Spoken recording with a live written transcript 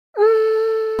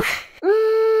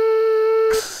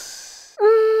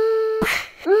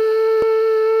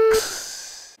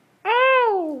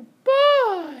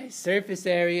surface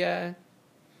area.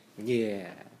 Yeah,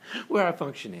 where our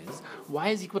function is y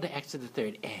is equal to x to the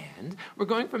third, and we're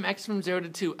going from x from 0 to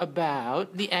 2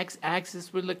 about the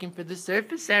x-axis. We're looking for the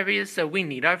surface area, so we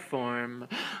need our form.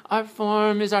 Our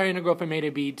form is our integral from a to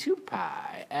b 2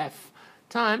 pi f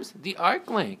times the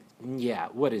arc length. Yeah,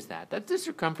 what is that? That's the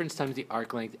circumference times the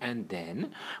arc length, and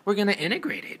then we're going to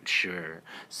integrate it, sure.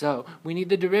 So we need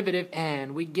the derivative,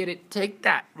 and we get it. Take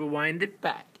that, rewind it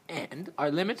back. And our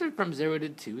limits are from 0 to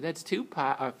 2. That's 2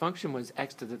 pi. Our function was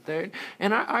x to the third.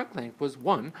 And our arc length was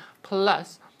 1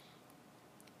 plus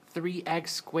 3x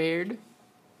squared.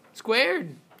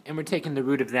 And we're taking the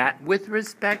root of that. With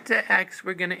respect to x,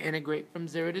 we're going to integrate from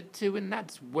 0 to 2. And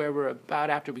that's where we're about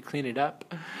after we clean it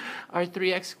up. Our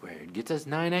 3x squared gets us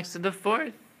 9x to the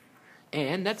fourth.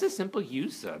 And that's a simple u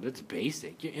sub. It's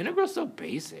basic. Your integral's so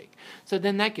basic. So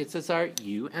then that gets us our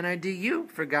u and our du.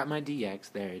 Forgot my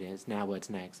dx. There it is. Now what's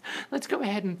next? Let's go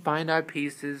ahead and find our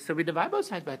pieces. So we divide both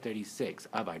sides by 36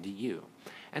 of our du.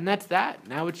 And that's that.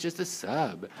 Now it's just a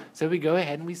sub. So we go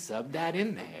ahead and we sub that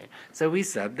in there.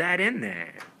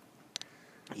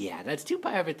 Yeah, that's 2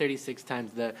 pi over 36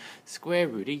 times the square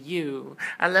root of u.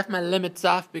 I left my limits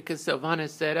off because Sylvana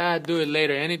said, do it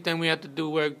later. Anytime we have to do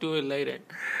work, do it later.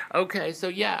 Okay, so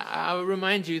yeah, I'll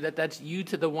remind you that that's u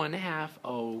to the 1/2.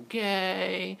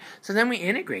 Okay. So then we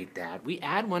integrate that. We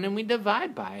add 1 and we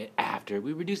divide by it after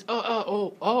we reduce.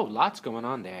 Lots going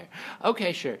on there.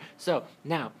 Okay, sure. So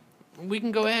now we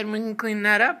can go ahead and we can clean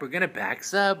that up. We're going to back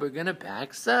sub.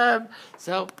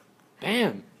 So,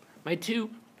 bam. My 2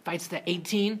 fights the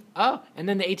 18. Oh, and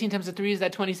then the 18 times the 3 is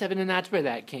that 27, and that's where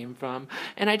that came from.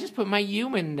 And I just put my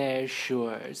u in there,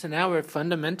 sure. So now we're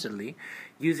fundamentally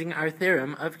using our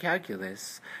theorem of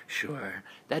calculus. Sure.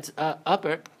 That's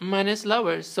upper minus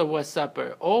lower. So what's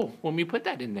upper? Oh, when we put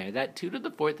that in there, that 2 to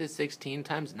the fourth is 16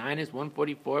 times 9 is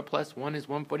 144 plus 1 is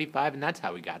 145, and that's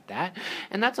how we got that.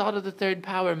 And that's all to the third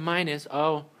power minus,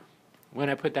 when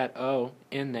I put that o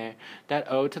in there,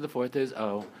 that o to the fourth is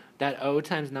o. That o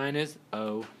times 9 is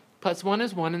o. Plus 1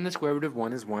 is 1, and the square root of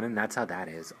 1 is 1, and that's how that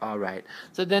is. All right.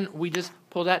 So then we just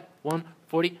pull that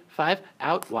 145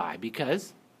 out. Why?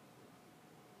 Because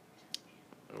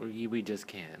we just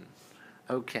can.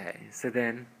 Okay. So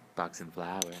then, box and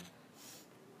flower.